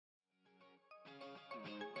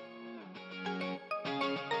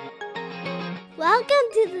Welcome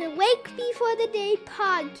to the Wake Before the Day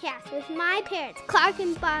podcast with my parents, Clark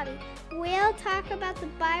and Bobby. We'll talk about the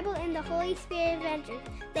Bible and the Holy Spirit adventures.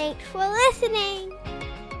 Thanks for listening.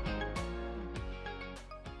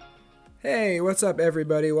 Hey, what's up,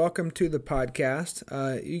 everybody? Welcome to the podcast.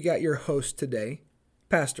 You got your host today,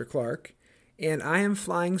 Pastor Clark, and I am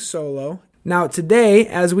flying solo. Now, today,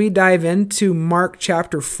 as we dive into Mark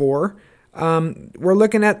chapter 4, we're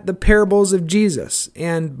looking at the parables of Jesus,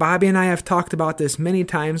 and Bobby and I have talked about this many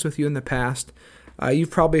times with you in the past.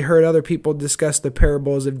 You've probably heard other people discuss the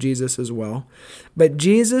parables of Jesus as well. But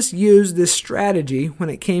Jesus used this strategy when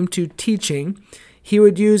it came to teaching. He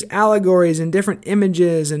would use allegories and different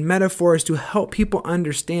images and metaphors to help people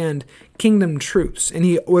understand kingdom truths. And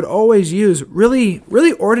he would always use really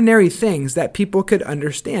ordinary things that people could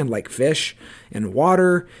understand, like fish and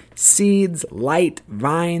water, seeds, light,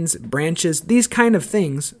 vines, branches, these kind of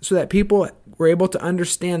things, so that people were able to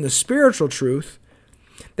understand the spiritual truth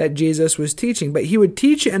that Jesus was teaching. But he would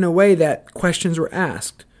teach it in a way that questions were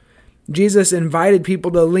asked. Jesus invited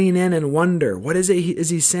people to lean in and wonder, what is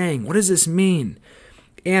he saying? What does this mean?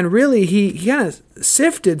 And really, he kind of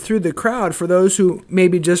sifted through the crowd for those who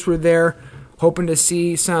maybe just were there hoping to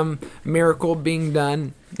see some miracle being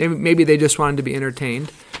done. Maybe they just wanted to be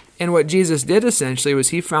entertained. And what Jesus did essentially was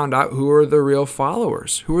he found out who were the real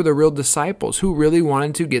followers, who were the real disciples, who really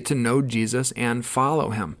wanted to get to know Jesus and follow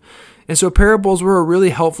him. And so parables were a really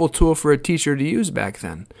helpful tool for a teacher to use back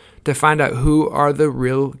then, to find out who are the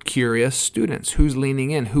real curious students, who's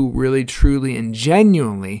leaning in, who really, truly, and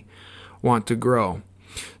genuinely want to grow.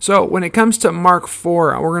 So when it comes to Mark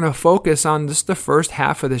 4, we're going to focus on just the first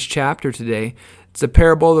half of this chapter today. It's the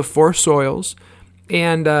parable of the four soils.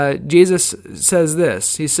 And Jesus says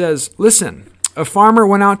this. He says, "Listen, a farmer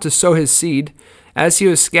went out to sow his seed. As he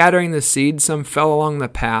was scattering the seed, some fell along the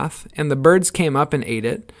path, and the birds came up and ate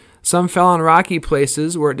it. Some fell on rocky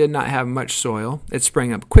places where it did not have much soil. It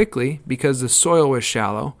sprang up quickly because the soil was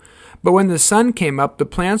shallow. But when the sun came up, the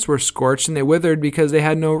plants were scorched, and they withered because they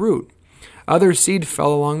had no root. Other seed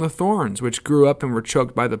fell along the thorns, which grew up and were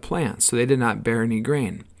choked by the plants, so they did not bear any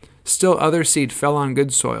grain. Still other seed fell on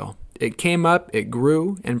good soil. It came up, it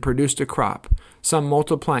grew, and produced a crop, some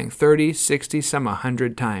multiplying 30, 60, some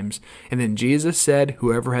 100 times. And then Jesus said,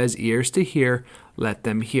 'Whoever has ears to hear, let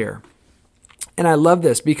them hear.'" And I love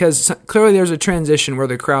this because clearly there's a transition where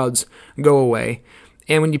the crowds go away.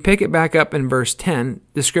 And when you pick it back up in verse 10,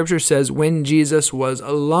 the scripture says, "When Jesus was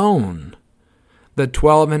alone, the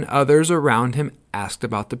 12 and others around him asked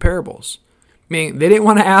about the parables." Meaning they didn't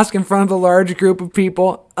want to ask in front of a large group of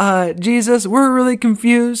people, "Jesus, we're really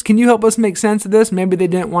confused. Can you help us make sense of this?" Maybe they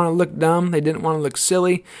didn't want to look dumb. They didn't want to look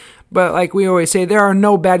silly. But like we always say, there are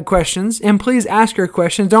no bad questions. And please ask your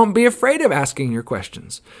questions. Don't be afraid of asking your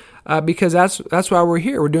questions. Because that's why we're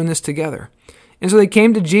here. We're doing this together. And so they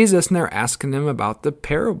came to Jesus and they're asking him about the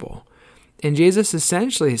parable. And Jesus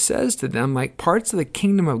essentially says to them, like, parts of the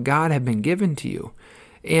kingdom of God have been given to you.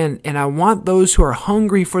 And I want those who are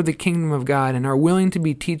hungry for the kingdom of God and are willing to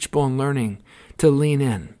be teachable and learning to lean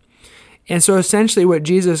in. And so essentially what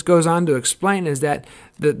Jesus goes on to explain is that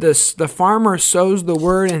the farmer sows the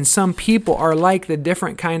word, and some people are like the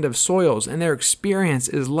different kind of soils, and their experience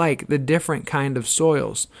is like the different kind of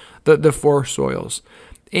soils, the four soils.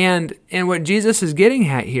 And what Jesus is getting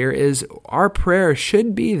at here is our prayer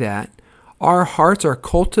should be that our hearts are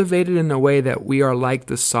cultivated in a way that we are like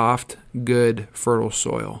the soft, good, fertile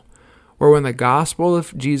soil, where when the gospel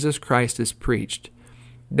of Jesus Christ is preached,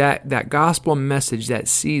 that gospel message, that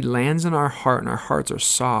seed lands in our heart, and our hearts are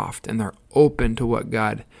soft and they're open to what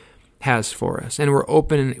God has for us. And we're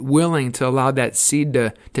open and willing to allow that seed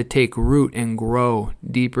to take root and grow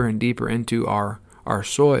deeper and deeper into our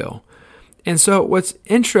soil. And so what's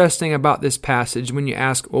interesting about this passage, when you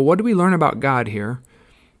ask, well, what do we learn about God here?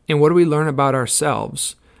 And what do we learn about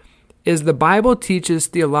ourselves? Is the Bible teaches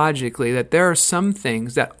theologically that there are some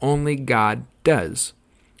things that only God does.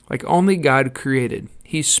 Like only God created.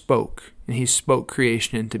 He spoke, and he spoke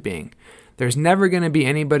creation into being. There's never going to be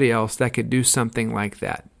anybody else that could do something like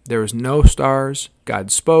that. There was no stars.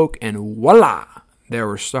 God spoke, and voila, there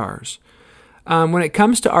were stars. When it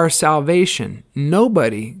comes to our salvation,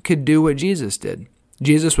 nobody could do what Jesus did.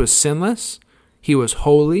 Jesus was sinless. He was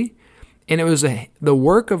holy. And it was the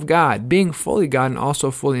work of God, being fully God and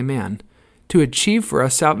also fully man, to achieve for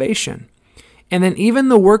us salvation. And then even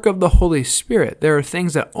the work of the Holy Spirit, there are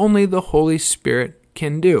things that only the Holy Spirit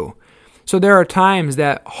can do. So there are times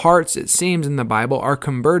that hearts, it seems in the Bible, are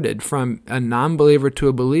converted from a non-believer to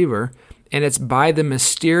a believer, and it's by the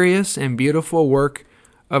mysterious and beautiful work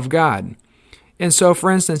of God. And so,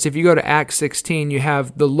 for instance, if you go to Acts 16, you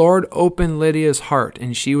have the Lord opened Lydia's heart,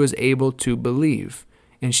 and she was able to believe,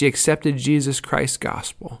 and she accepted Jesus Christ's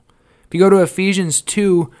gospel. If you go to Ephesians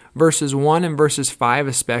 2, verses 1 and verses 5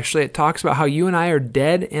 especially, it talks about how you and I are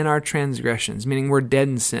dead in our transgressions, meaning we're dead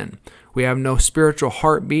in sin. We have no spiritual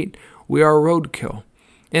heartbeat. We are roadkill.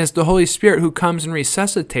 And it's the Holy Spirit who comes and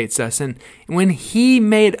resuscitates us. And when He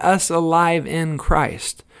made us alive in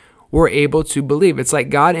Christ, we're able to believe. It's like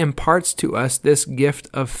God imparts to us this gift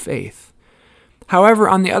of faith. However,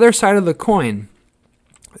 on the other side of the coin,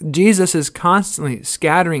 Jesus is constantly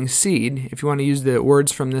scattering seed, if you want to use the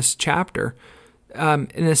words from this chapter, and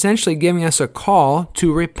essentially giving us a call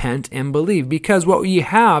to repent and believe. Because what you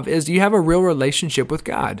have is you have a real relationship with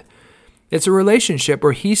God. It's a relationship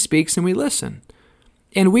where He speaks and we listen.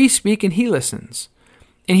 And we speak and He listens.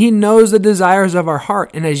 And He knows the desires of our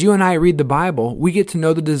heart. And as you and I read the Bible, we get to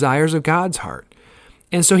know the desires of God's heart.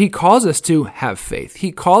 And so He calls us to have faith.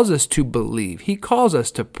 He calls us to believe. He calls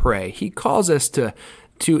us to pray. He calls us to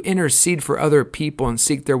intercede for other people and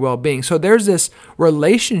seek their well-being. So there's this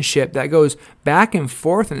relationship that goes back and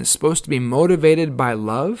forth, and it's supposed to be motivated by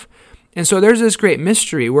love. And so there's this great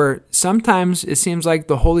mystery where sometimes it seems like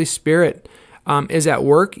the Holy Spirit is at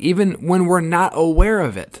work even when we're not aware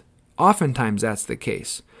of it. Oftentimes that's the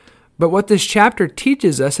case. But what this chapter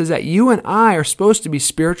teaches us is that you and I are supposed to be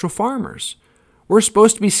spiritual farmers. We're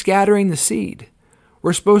supposed to be scattering the seed.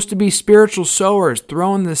 We're supposed to be spiritual sowers,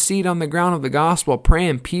 throwing the seed on the ground of the gospel,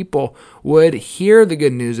 praying people would hear the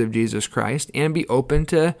good news of Jesus Christ and be open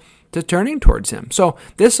to turning towards Him. So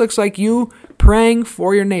this looks like you praying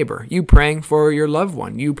for your neighbor, you praying for your loved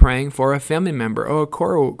one, you praying for a family member or a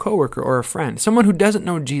coworker or a friend, someone who doesn't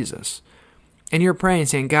know Jesus. And you're praying,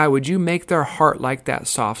 saying, God, would you make their heart like that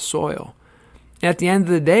soft soil? And at the end of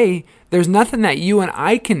the day, there's nothing that you and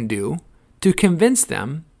I can do to convince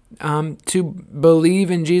them to believe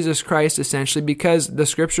in Jesus Christ, essentially, because the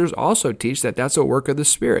Scriptures also teach that that's a work of the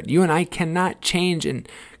Spirit. You and I cannot change and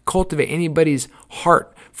cultivate anybody's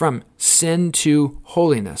heart from sin to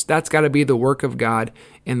holiness. That's got to be the work of God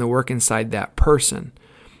and the work inside that person.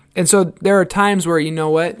 And so there are times where, you know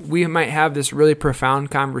what, we might have this really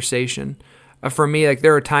profound conversation. For me, like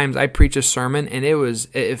there are times I preach a sermon and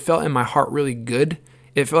it felt in my heart really good.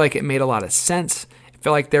 It felt like it made a lot of sense. It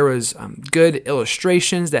felt like there was good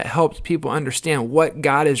illustrations that helped people understand what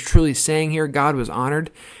God is truly saying here. God was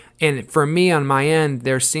honored. And for me, on my end,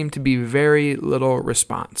 there seemed to be very little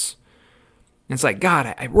response. And it's like,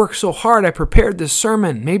 God, I worked so hard. I prepared this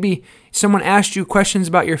sermon. Maybe someone asked you questions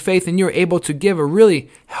about your faith and you were able to give a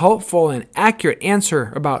really helpful and accurate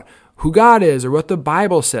answer about who God is or what the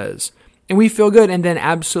Bible says. And we feel good, and then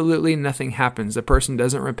absolutely nothing happens. The person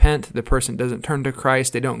doesn't repent. The person doesn't turn to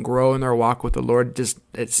Christ. They don't grow in their walk with the Lord.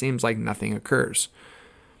 It seems like nothing occurs.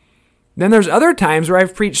 Then there's other times where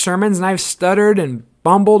I've preached sermons and I've stuttered and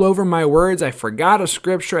bumbled over my words. I forgot a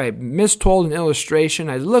scripture. I mistold an illustration.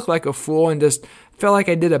 I looked like a fool and just felt like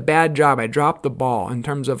I did a bad job. I dropped the ball in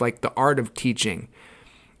terms of like the art of teaching.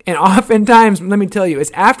 And oftentimes, let me tell you,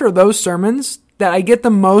 it's after those sermons that I get the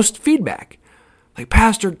most feedback. Like,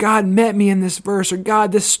 Pastor, God met me in this verse, or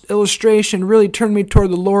God, this illustration really turned me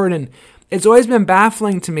toward the Lord. And it's always been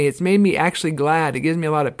baffling to me. It's made me actually glad. It gives me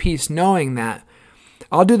a lot of peace knowing that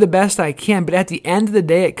I'll do the best I can. But at the end of the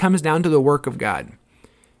day, it comes down to the work of God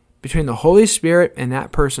between the Holy Spirit and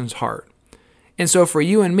that person's heart. And so for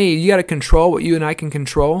you and me, you got to control what you and I can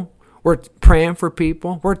control. We're praying for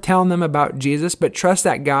people. We're telling them about Jesus, but trust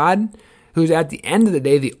that God, who's at the end of the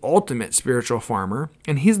day the ultimate spiritual farmer,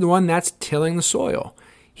 and He's the one that's tilling the soil.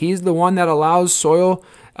 He's the one that allows soil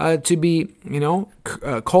to be,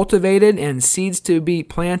 cultivated and seeds to be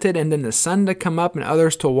planted, and then the sun to come up and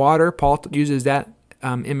others to water. Paul uses that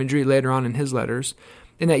imagery later on in his letters,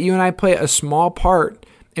 and that you and I play a small part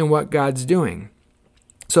in what God's doing.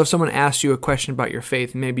 So if someone asks you a question about your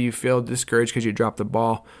faith, maybe you feel discouraged because you dropped the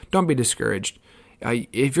ball, don't be discouraged.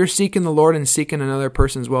 If you're seeking the Lord and seeking another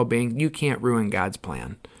person's well-being, you can't ruin God's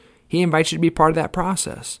plan. He invites you to be part of that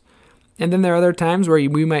process. And then there are other times where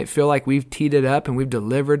we might feel like we've teed it up and we've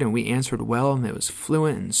delivered and we answered well and it was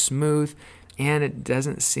fluent and smooth, and it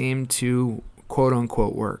doesn't seem to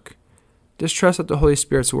quote-unquote work. Just trust that the Holy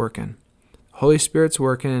Spirit's working. Holy Spirit's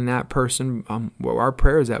working in that person. Our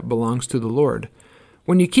prayer is that belongs to the Lord.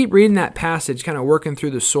 When you keep reading that passage, kind of working through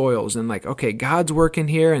the soils and like, okay, God's working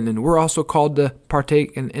here, and then we're also called to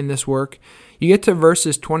partake in this work, you get to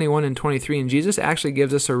verses 21 and 23, and Jesus actually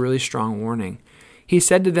gives us a really strong warning. He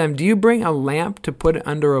said to them, "Do you bring a lamp to put it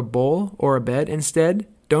under a bowl or a bed? Instead,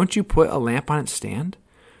 don't you put a lamp on its stand?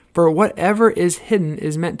 For whatever is hidden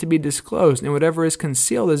is meant to be disclosed, and whatever is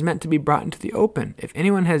concealed is meant to be brought into the open. If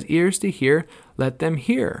anyone has ears to hear, let them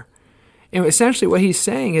hear. And essentially what he's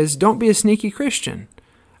saying is, don't be a sneaky Christian.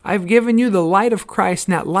 I've given you the light of Christ,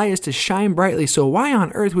 and that light is to shine brightly. So why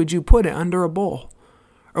on earth would you put it under a bowl?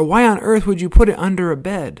 Or why on earth would you put it under a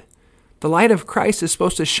bed? The light of Christ is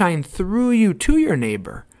supposed to shine through you to your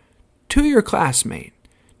neighbor, to your classmate,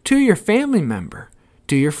 to your family member,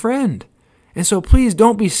 to your friend. And so please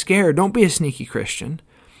don't be scared. Don't be a sneaky Christian.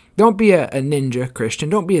 Don't be a ninja Christian.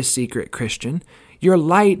 Don't be a secret Christian. Your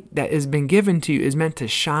light that has been given to you is meant to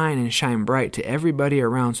shine and shine bright to everybody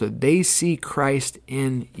around so they see Christ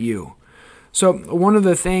in you. So one of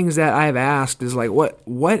the things that I've asked is like, what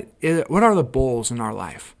are the bowls in our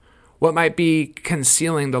life? What might be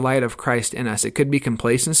concealing the light of Christ in us? It could be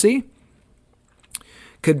complacency.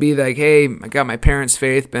 Could be like, hey, I got my parents'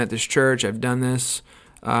 faith, been at this church, I've done this,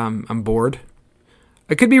 I'm bored.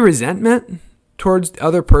 It could be resentment towards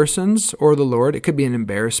other persons or the Lord. It could be an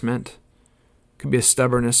embarrassment. It could be a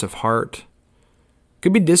stubbornness of heart. It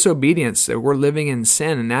could be disobedience, that we're living in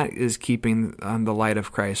sin, and that is keeping the light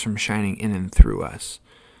of Christ from shining in and through us.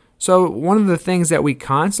 So one of the things that we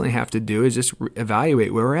constantly have to do is just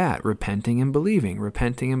evaluate where we're at, repenting and believing,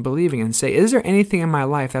 and say, is there anything in my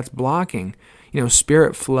life that's blocking,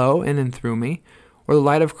 spirit flow in and through me, or the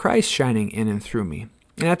light of Christ shining in and through me?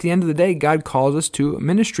 And at the end of the day, God calls us to a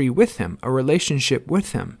ministry with Him, a relationship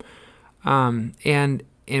with Him. And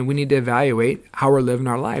we need to evaluate how we're living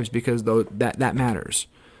our lives, because that matters.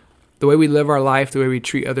 The way we live our life, the way we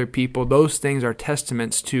treat other people, those things are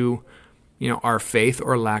testaments to our faith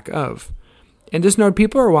or lack of. And just know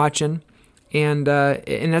people are watching, and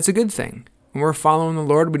that's a good thing. When we're following the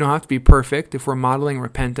Lord, we don't have to be perfect. If we're modeling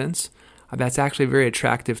repentance, that's actually very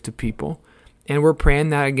attractive to people. And we're praying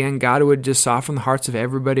that, again, God would just soften the hearts of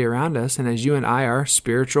everybody around us. And as you and I are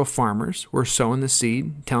spiritual farmers, we're sowing the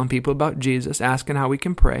seed, telling people about Jesus, asking how we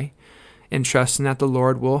can pray, and trusting that the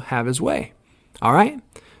Lord will have His way. All right?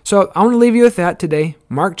 So I want to leave you with that today.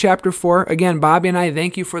 Mark chapter 4. Again, Bobby and I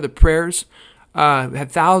thank you for the prayers. We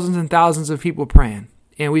had thousands and thousands of people praying,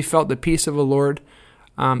 and we felt the peace of the Lord,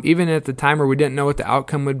 even at the time where we didn't know what the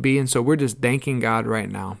outcome would be. And so we're just thanking God right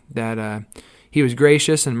now that He was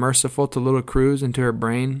gracious and merciful to little Cruz and to her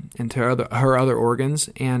brain and to her other organs.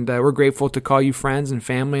 And we're grateful to call you friends and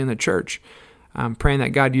family in the church. Praying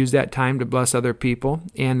that God use that time to bless other people.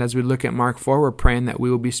 And as we look at Mark 4, we're praying that we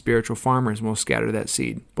will be spiritual farmers and we'll scatter that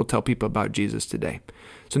seed. We'll tell people about Jesus today.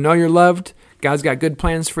 So know you're loved. God's got good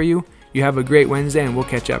plans for you. You have a great Wednesday, and we'll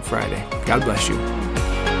catch up Friday. God bless you.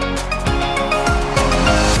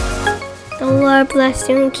 The Lord bless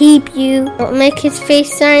you and keep you. Don't make His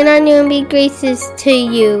face shine on you and be gracious to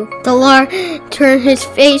you. The Lord turn His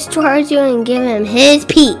face towards you and give Him His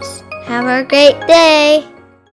peace. Have a great day.